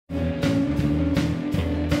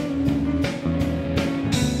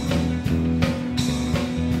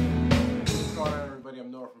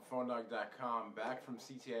TheTMobile.com, back from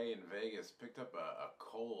CTA in Vegas. Picked up a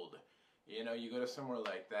cold. You know, you go to somewhere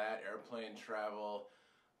like that, airplane travel,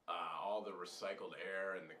 all the recycled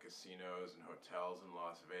air in the casinos and hotels in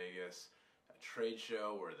Las Vegas, a trade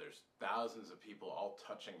show where there's thousands of people all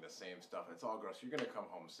touching the same stuff. It's all gross. You're going to come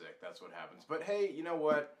home sick. That's what happens. But hey, you know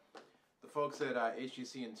what? The folks at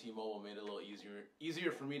HTC and T-Mobile made it a little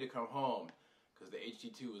easier for me to come home, because the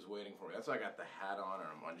HD2 was waiting for me. That's why I got the hat on, and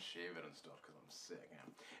I'm unshaven and stuff, because I'm sick.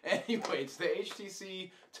 Anyway, it's the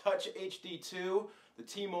HTC Touch HD2, the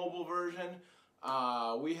T-Mobile version.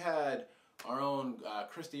 We had our own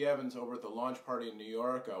Christy Evans over at the launch party in New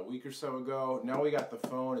York a week or so ago. Now we got the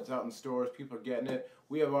phone. It's out in stores. People are getting it.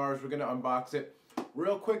 We have ours. We're going to unbox it.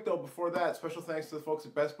 Real quick, though, before that, special thanks to the folks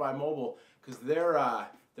at Best Buy Mobile, because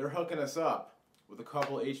they're hooking us up with a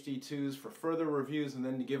couple HD2s for further reviews and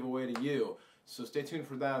then to give away to you. So stay tuned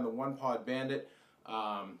for that on the One Pod Bandit.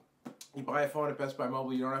 You buy a phone at Best Buy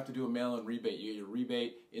Mobile, you don't have to do a mail-in rebate. You get your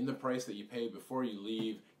rebate in the price that you pay before you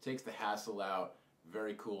leave. Takes the hassle out.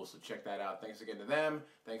 Very cool, so check that out. Thanks again to them.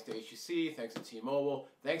 Thanks to HTC. Thanks to T-Mobile.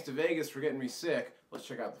 Thanks to Vegas for getting me sick. Let's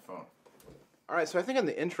check out the phone. All right, so I think on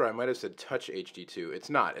the intro I might have said Touch HD2. It's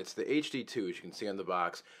not. It's the HD2, as you can see on the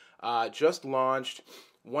box. Just launched,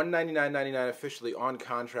 $199.99 officially on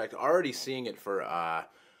contract. Already seeing it for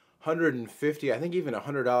 $150, I think even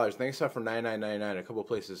 $100. I think I saw it for $99.99 a couple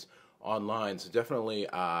places online. So definitely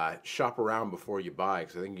shop around before you buy,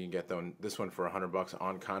 because I think you can get this one for $100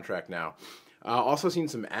 on contract now. Also seen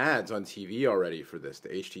some ads on TV already for this, the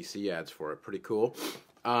HTC ads for it. Pretty cool.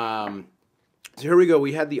 So here we go.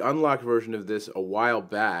 We had the unlocked version of this a while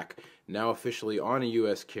back. Now officially on a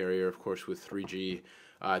U.S. carrier, of course, with 3G.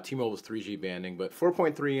 T-Mobile's 3G banding, but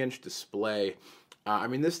 4.3-inch display. I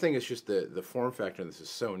mean, this thing is just the form factor. This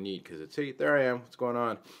is so neat because it's, hey, there I am. What's going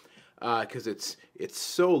on? Because it's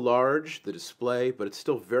so large, the display, but it's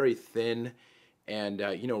still very thin and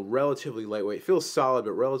you know, relatively lightweight. It feels solid,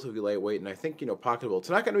 but relatively lightweight, and I think, you know, pocketable. It's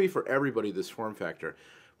not going to be for everybody, this form factor,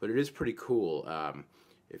 but it is pretty cool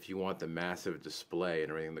if you want the massive display and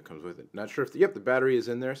everything that comes with it. Not sure if yep, the battery is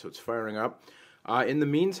in there, so it's firing up. In the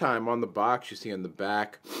meantime, on the box, you see on the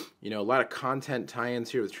back, you know, a lot of content tie-ins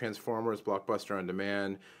here with Transformers, Blockbuster On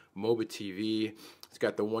Demand, MOBA TV. It's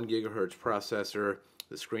got the 1 gigahertz processor,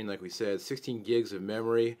 the screen, like we said, 16 gigs of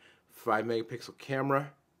memory, 5-megapixel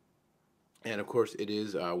camera, and of course, it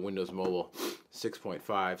is Windows Mobile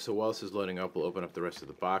 6.5. So while this is loading up, we'll open up the rest of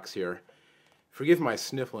the box here. Forgive my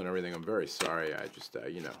sniffle and everything. I'm very sorry. I just,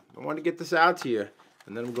 you know, I wanted to get this out to you.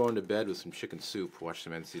 And then we're going to bed with some chicken soup, watch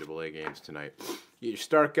some NCAA games tonight. You get your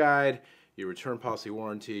start guide, your return policy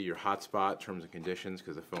warranty, your hotspot, terms and conditions,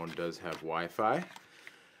 because the phone does have Wi-Fi,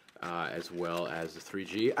 as well as the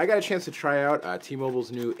 3G. I got a chance to try out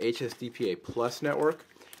T-Mobile's new HSDPA Plus network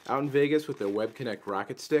out in Vegas with their Web Connect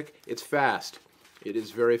Rocket Stick. It's fast. It is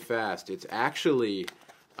very fast. It's actually,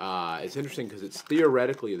 it's interesting because it's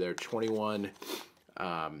theoretically their 21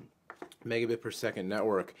 megabit per second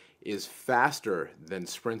network is faster than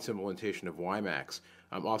Sprint's implementation of WiMAX.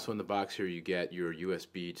 Also in the box here you get your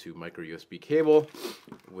USB to micro USB cable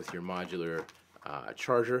with your modular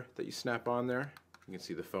charger that you snap on there. You can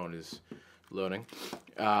see the phone is loading.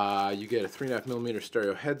 You get a 3.5mm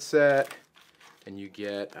stereo headset, and you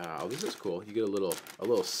get oh, this is cool. You get a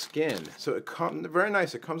little skin. So it comes very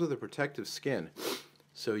nice. It comes with a protective skin,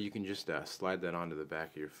 so you can just slide that onto the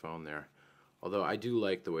back of your phone there. Although I do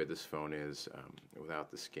like the way this phone is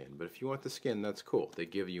without the skin. But if you want the skin, that's cool. They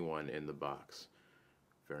give you one in the box.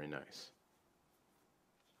 Very nice.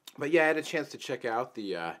 But yeah, I had a chance to check out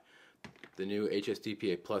the new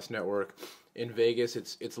HSDPA Plus network in Vegas.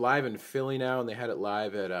 It's live in Philly now, and they had it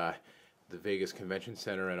live at the Vegas Convention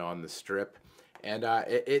Center and on the Strip. And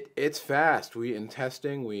it's fast. In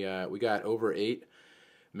testing, we got over 8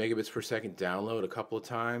 megabits per second download a couple of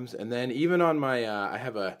times, and then even on my I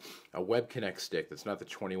have a Web Connect stick that's not the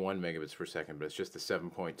 21 megabits per second, but it's just the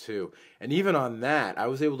 7.2, and even on that I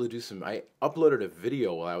was able to do some. I uploaded a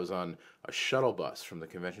video while I was on a shuttle bus from the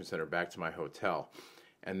convention center back to my hotel,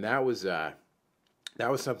 and that was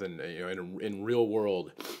something, you know, in real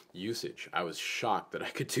world usage. I was shocked that I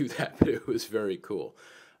could do that, but it was very cool.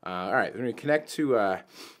 All right, we're going to connect to a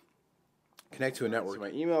network. So my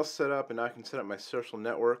email's set up, and now I can set up my social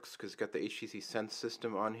networks because it's got the HTC Sense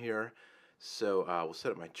system on here. So we'll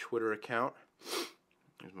set up my Twitter account.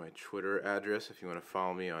 Here's my Twitter address if you want to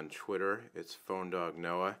follow me on Twitter. It's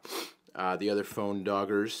PhoneDogNoah. The other Phone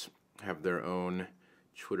Doggers have their own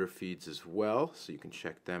Twitter feeds as well, so you can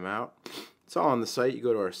check them out. It's all on the site. You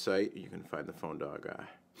go to our site, you can find the Phone Dog,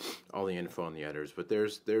 all the info on the editors. But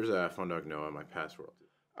there's PhoneDogNoah, my password.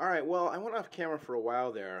 All right, well, I went off camera for a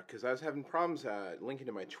while there because I was having problems linking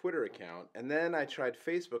to my Twitter account, and then I tried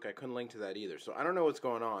Facebook. I couldn't link to that either. So I don't know what's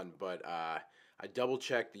going on, but I double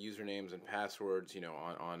checked the usernames and passwords. You know,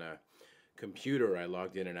 on a computer, I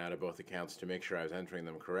logged in and out of both accounts to make sure I was entering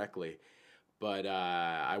them correctly. But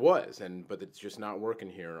I was, but it's just not working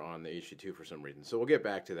here on the HD2 for some reason. So we'll get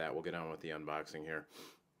back to that. We'll get on with the unboxing here.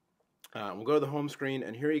 We'll go to the home screen,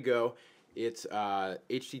 and here you go. It's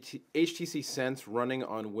HTC Sense running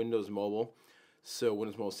on Windows Mobile, so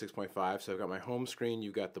Windows Mobile 6.5. So I've got my home screen.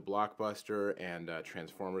 You've got the Blockbuster and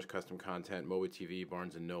Transformers custom content, Mobi TV,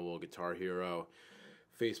 Barnes & Noble, Guitar Hero,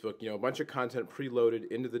 Facebook. You know, a bunch of content preloaded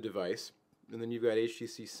into the device. And then you've got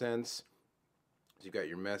HTC Sense. So you've got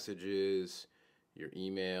your messages, your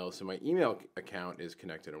email. So my email account is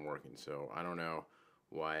connected and working. So I don't know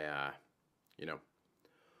why,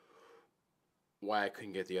 why I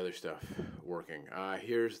couldn't get the other stuff working.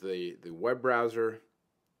 Here's the web browser,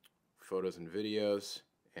 photos and videos,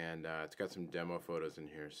 and it's got some demo photos in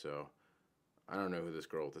here, so I don't know who this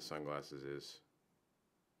girl with the sunglasses is.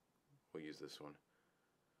 We'll use this one.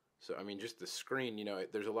 So, I mean, just the screen, you know,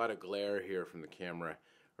 there's a lot of glare here from the camera,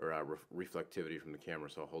 or reflectivity from the camera,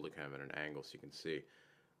 so I'll hold it kind of at an angle so you can see.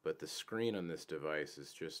 But the screen on this device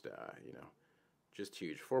is just, just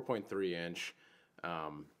huge. 4.3 inch.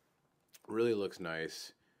 Really looks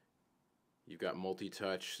nice. You've got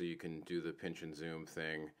multi-touch, so you can do the pinch and zoom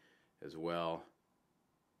thing as well.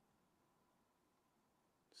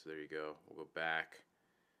 So there you go. We'll go back.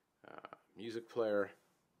 Music player.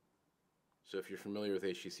 So if you're familiar with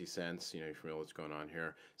HTC Sense, you know, you're familiar with what's going on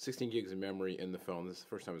here. 16 gigs of memory in the phone. This is the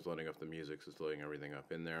first time it's loading up the music, so it's loading everything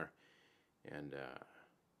up in there. And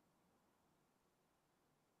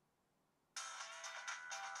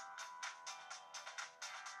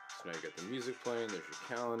so now you got the music playing, there's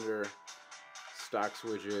your calendar, stocks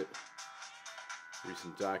widget,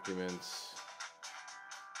 recent documents,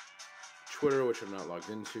 Twitter, which I'm not logged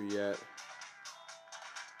into yet.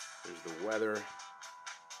 There's the weather.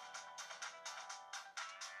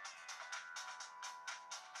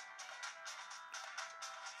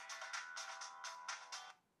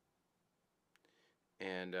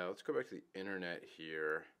 And let's go back to the internet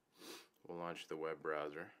here. We'll launch the web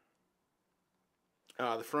browser.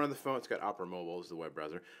 The front of the phone, it's got Opera Mobile is the web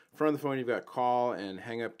browser. Front of the phone, you've got call and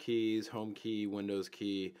hang up keys, home key, Windows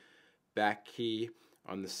key, back key.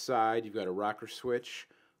 On the side, you've got a rocker switch.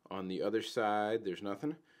 On the other side, there's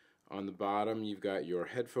nothing. On the bottom, you've got your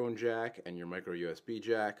headphone jack and your micro USB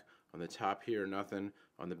jack. On the top here, nothing.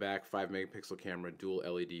 On the back, 5 megapixel camera, dual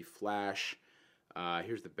LED flash.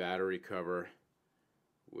 Here's the battery cover,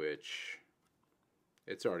 which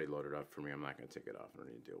it's already loaded up for me. I'm not going to take it off. I don't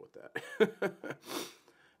need to deal with that.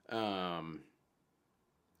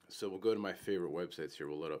 So we'll go to my favorite websites here.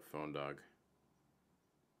 We'll load up PhoneDog.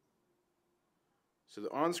 So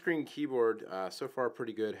the on-screen keyboard, so far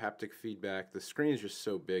pretty good. Haptic feedback. The screen is just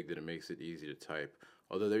so big that it makes it easy to type.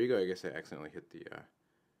 Although, there you go. I guess I accidentally hit the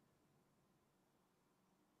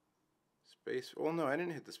space. Well, no, I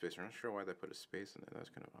didn't hit the space. I'm not sure why they put a space in there. That's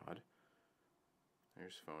kind of odd.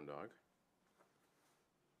 There's PhoneDog.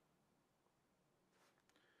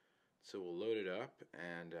 So we'll load it up,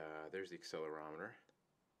 and there's the accelerometer.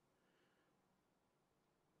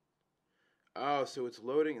 Oh, so it's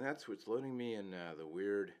loading. That's what's loading me in the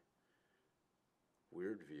weird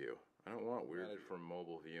view. I don't want weird for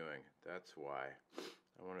mobile viewing. That's why.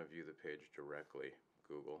 I want to view the page directly.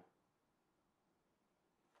 Google.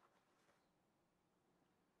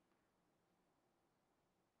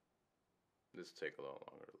 This will take a little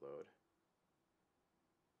longer to load.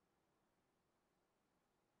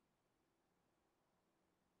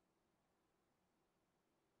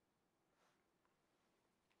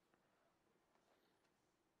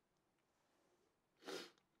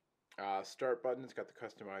 Start button, it's got the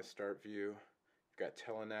customized start view. You've got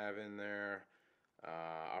Telenav in there,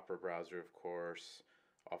 Opera browser, of course,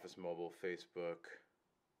 Office Mobile, Facebook.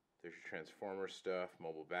 There's your Transformer stuff,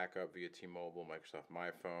 mobile backup via T-Mobile, Microsoft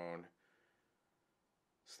My Phone,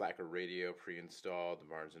 Slacker radio pre-installed, the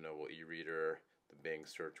Barnes & Noble e-reader, the Bing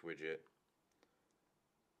search widget.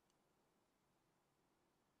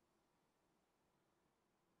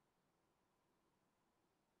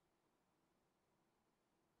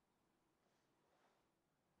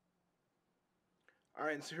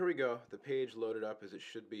 Alright, so here we go. The page loaded up as it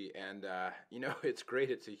should be, and you know, it's great.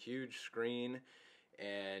 It's a huge screen,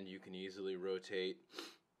 and you can easily rotate.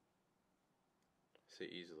 Say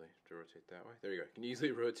easily to rotate that way. There you go. You can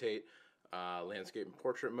easily rotate landscape and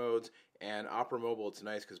portrait modes. And Opera Mobile, it's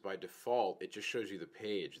nice because by default, it just shows you the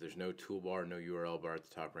page. There's no toolbar, no URL bar at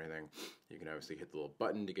the top or anything. You can obviously hit the little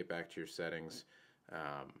button to get back to your settings.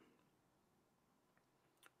 Um,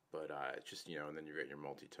 but just, you know, and then you got your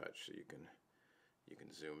multi-touch, so you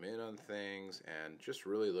can zoom in on things, and just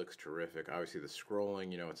really looks terrific. Obviously the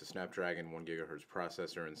scrolling, you know, it's a Snapdragon 1 gigahertz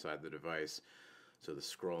processor inside the device, so the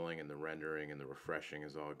scrolling and the rendering and the refreshing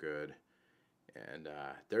is all good. And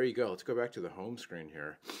there you go. Let's go back to the home screen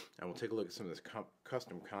here, and we'll take a look at some of this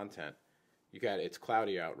custom content. You got it's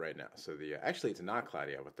cloudy out right now, so actually it's not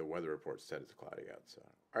cloudy out, but the weather report said it's cloudy out. So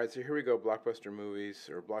all right, so here we go, Blockbuster Movies,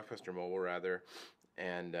 or Blockbuster Mobile rather,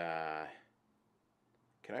 and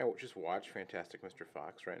can I just watch Fantastic Mr.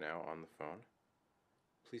 Fox right now on the phone?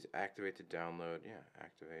 Please activate to download. Yeah,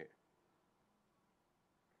 activate.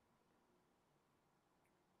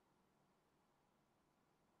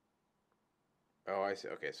 Oh, I see.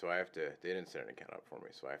 Okay, so I have to, they didn't set an account up for me,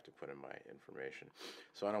 so I have to put in my information.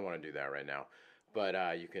 So I don't want to do that right now.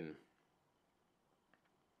 But you can,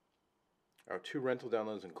 2 rental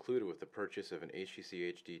downloads included with the purchase of an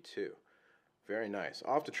HTC HD2. Very nice.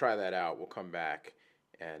 I'll have to try that out. We'll come back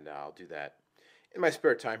and I'll do that in my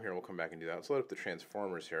spare time here. We'll come back and do that. Let's load up the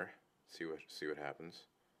Transformers here. See what happens.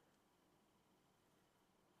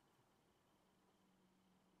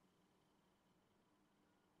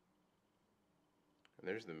 And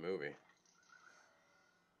there's the movie.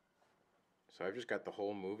 So I've just got the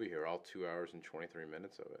whole movie here, all 2 hours and 23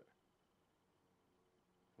 minutes of it.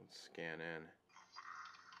 Let's scan in.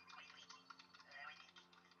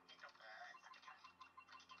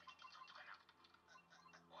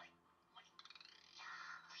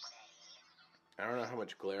 I don't know how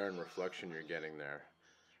much glare and reflection you're getting there,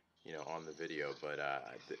 you know, on the video, but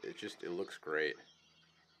it looks great.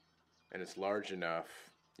 And it's large enough.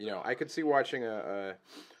 You know, I could see watching a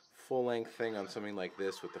full-length thing on something like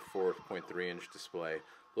this with the 4.3-inch display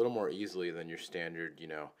a little more easily than your standard, you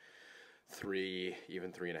know,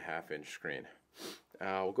 even 3.5-inch screen.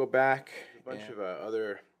 We'll go back. A bunch of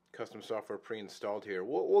other custom software pre-installed here.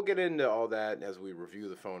 We'll get into all that as we review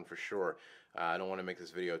the phone for sure. I don't want to make this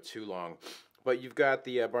video too long. But you've got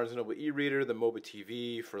the Barnes & Noble e-reader, the Mobi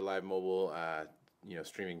TV for live mobile, you know,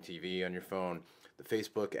 streaming TV on your phone, the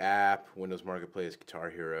Facebook app, Windows Marketplace,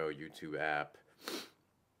 Guitar Hero, YouTube app.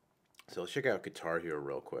 So let's check out Guitar Hero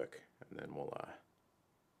real quick, and then we'll,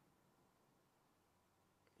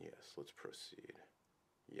 yes, let's proceed.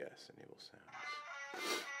 Yes, enable sounds.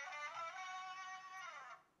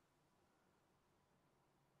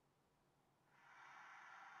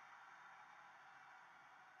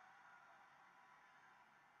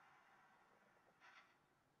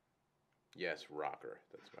 Yes, Rocker,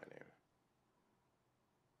 that's my name.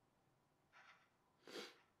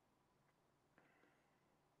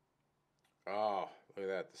 Oh, look at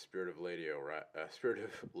that, the Spirit of Radio, Spirit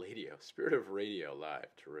of Radio Live,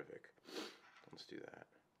 terrific. Let's do that.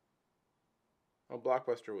 Oh,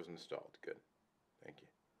 Blockbuster was installed, good, thank you.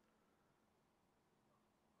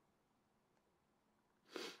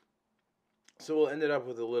 So we'll end it up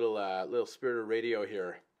with a little Spirit of Radio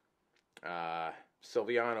here.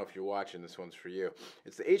 Silviano, if you're watching, this one's for you.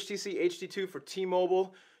 It's the HTC HD2 for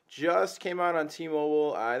T-Mobile. Just came out on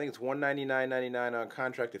T-Mobile. I think it's $199.99 on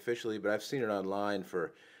contract officially, but I've seen it online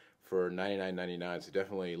for $99.99. So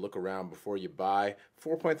definitely look around before you buy.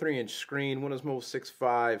 4.3-inch screen, Windows Mobile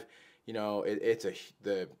 6.5. You know,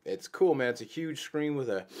 it's cool, man. It's a huge screen with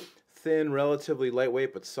a thin, relatively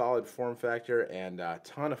lightweight but solid form factor, and a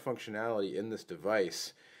ton of functionality in this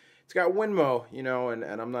device. It's got Winmo, you know, and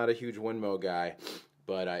I'm not a huge Winmo guy,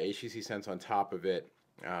 but HTC Sense on top of it,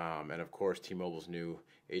 and of course T-Mobile's new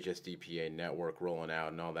HSDPA network rolling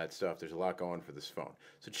out and all that stuff. There's a lot going for this phone.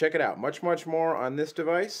 So check it out. Much more on this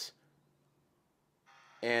device.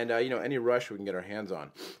 And, you know, any rush we can get our hands on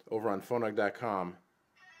over on phonug.com.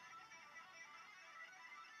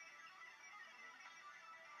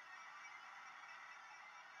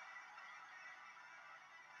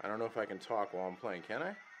 I don't know if I can talk while I'm playing. Can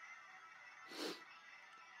I?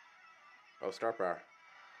 Oh, start power.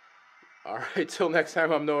 All right, till next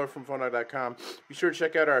time, I'm Noah from phonug.com. Be sure to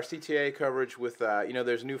check out our CTA coverage with, you know,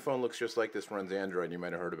 there's a new phone looks just like this, runs Android. You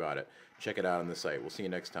might have heard about it. Check it out on the site. We'll see you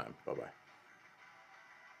next time. Bye-bye.